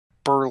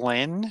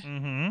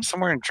Berlin,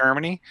 somewhere in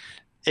Germany.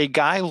 A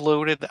guy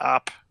loaded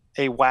up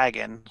a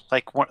wagon,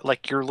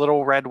 like your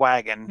little red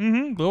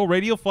wagon. Little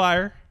radio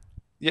flyer.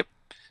 Yep.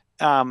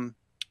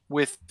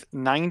 With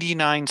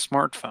 99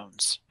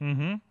 smartphones.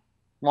 Mm-hmm.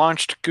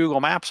 Launched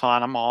Google Maps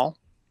on them all,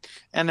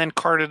 and then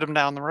carted them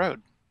down the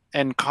road,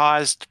 and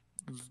caused.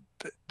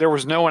 There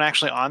was no one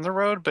actually on the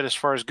road, but as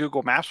far as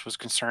Google Maps was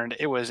concerned,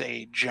 it was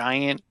a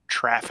giant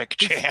traffic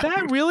jam. Is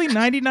that really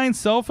 99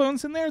 cell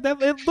phones in there?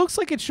 That it looks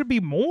like it should be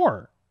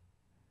more.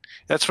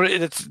 That's what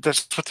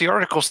the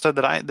article said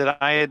that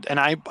I had, and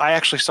I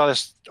actually saw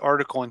this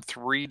article in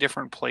 3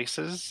 different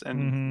places,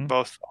 and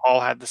both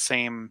all had the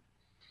same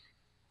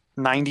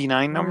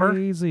 99 number.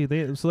 Crazy. They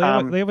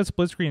have a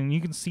split screen, and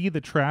you can see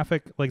the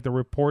traffic, like the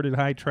reported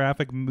high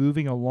traffic,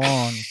 moving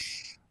along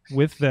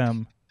with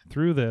them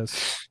through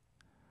this.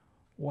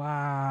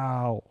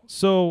 Wow.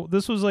 So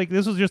this was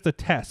just a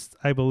test,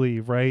 I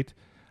believe, right?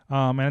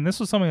 And this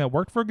was something that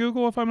worked for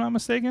Google, if I'm not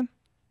mistaken.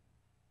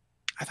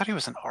 I thought he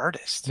was an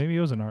artist. Maybe he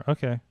was an artist.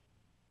 Okay.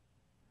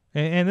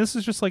 And this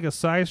is just like a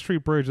side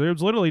street bridge.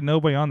 There's literally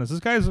nobody on this.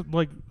 This guy's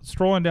like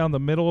strolling down the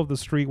middle of the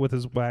street with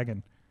his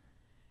wagon.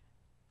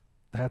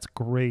 That's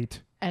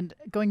great. And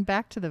going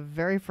back to the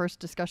very first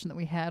discussion that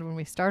we had when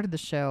we started the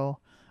show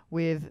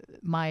with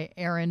my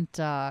errant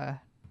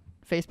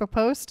Facebook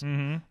post,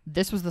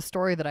 this was the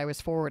story that I was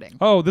forwarding.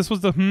 Oh, this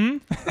was the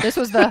This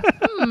was the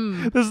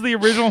This is the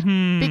original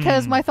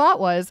Because my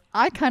thought was,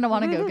 I kind of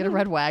want to go get a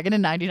red wagon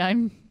in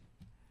 99.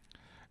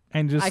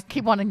 And just, I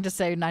keep wanting to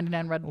say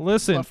 99 red.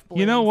 Listen, balloons,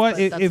 you know what?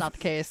 That's not the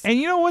case. And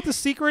you know what the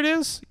secret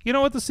is? You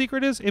know what the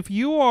secret is? If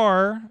you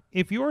are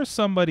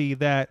somebody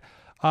that,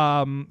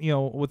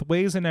 with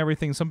Waze and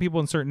everything, some people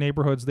in certain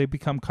neighborhoods, they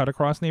become cut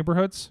across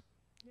neighborhoods.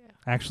 Yeah.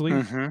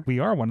 Actually, we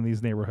are one of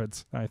these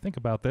neighborhoods. I think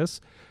about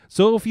this.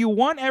 So if you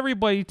want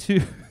everybody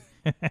to,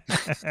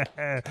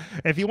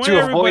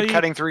 avoid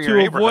cutting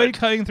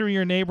through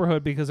your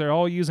neighborhood because they're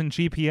all using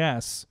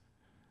GPS,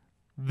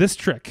 this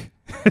trick.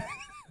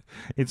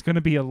 It's going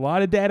to be a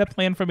lot of data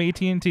plan from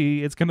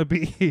AT&T. It's going to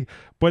be,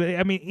 but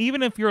I mean,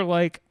 even if you're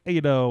like,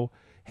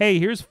 hey,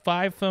 here's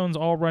 5 phones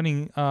all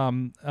running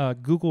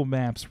Google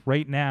Maps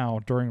right now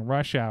during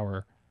rush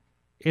hour,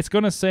 it's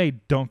going to say,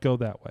 don't go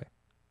that way.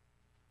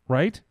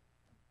 Right?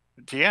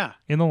 Yeah.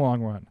 In the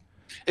long run.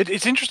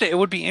 It's interesting. It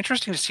would be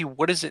interesting to see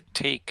what does it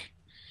take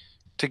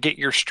to get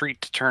your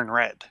street to turn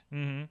red.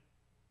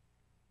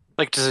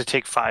 Like, does it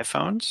take 5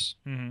 phones?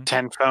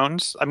 10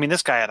 phones? I mean,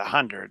 this guy had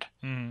 100,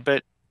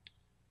 but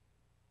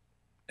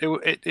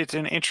it's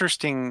an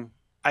interesting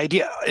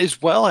idea,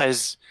 as well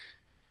as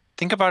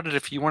think about it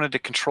if you wanted to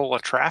control a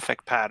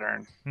traffic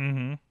pattern.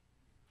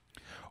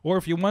 Or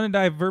if you want to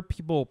divert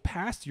people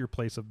past your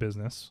place of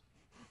business.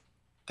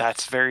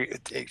 That's very...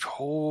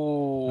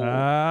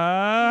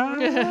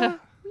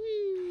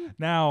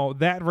 Now,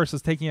 that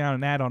versus taking out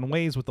an ad on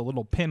Waze with a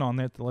little pin on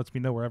it that lets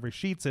me know where every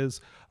Sheets is,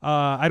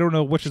 I don't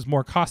know which is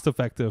more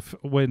cost-effective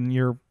when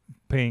you're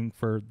paying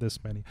for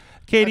this many.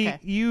 Katie,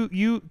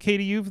 okay.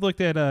 Katie, you've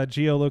looked at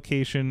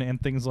geolocation and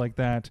things like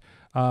that.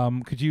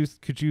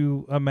 Could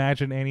you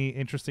imagine any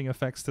interesting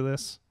effects to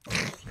this?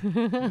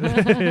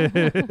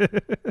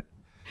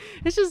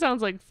 It just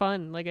sounds like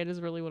fun. Like, I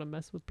just really want to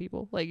mess with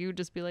people. Like, you would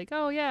just be like,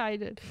 oh yeah,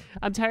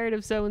 I'm tired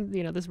of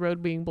this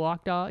road being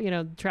blocked off,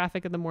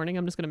 traffic in the morning.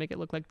 I'm just going to make it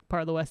look like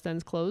part of the West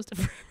End's closed.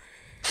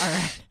 All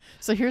right.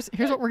 So here's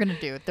what we're gonna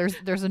do.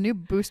 There's a new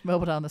Boost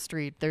Mobile down the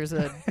street. There's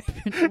a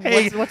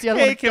what's the other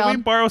one? Can we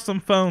borrow some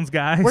phones,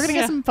 guys? We're gonna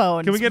get some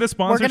phones. Can we get a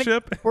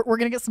sponsorship? We're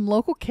gonna get some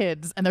local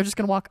kids, and they're just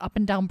gonna walk up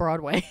and down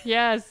Broadway.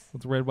 Yes.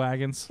 With red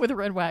wagons. With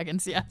red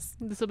wagons, yes.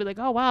 This will be like,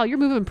 oh wow, you're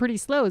moving pretty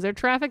slow. Is there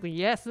traffic?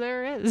 Yes,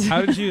 there is.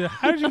 How did you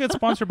get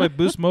sponsored by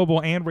Boost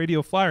Mobile and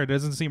Radio Flyer? It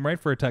doesn't seem right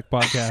for a tech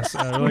podcast.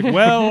 Like,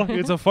 well,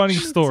 it's a funny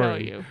story.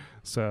 Tell you.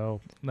 So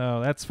no,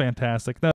 that's fantastic. No,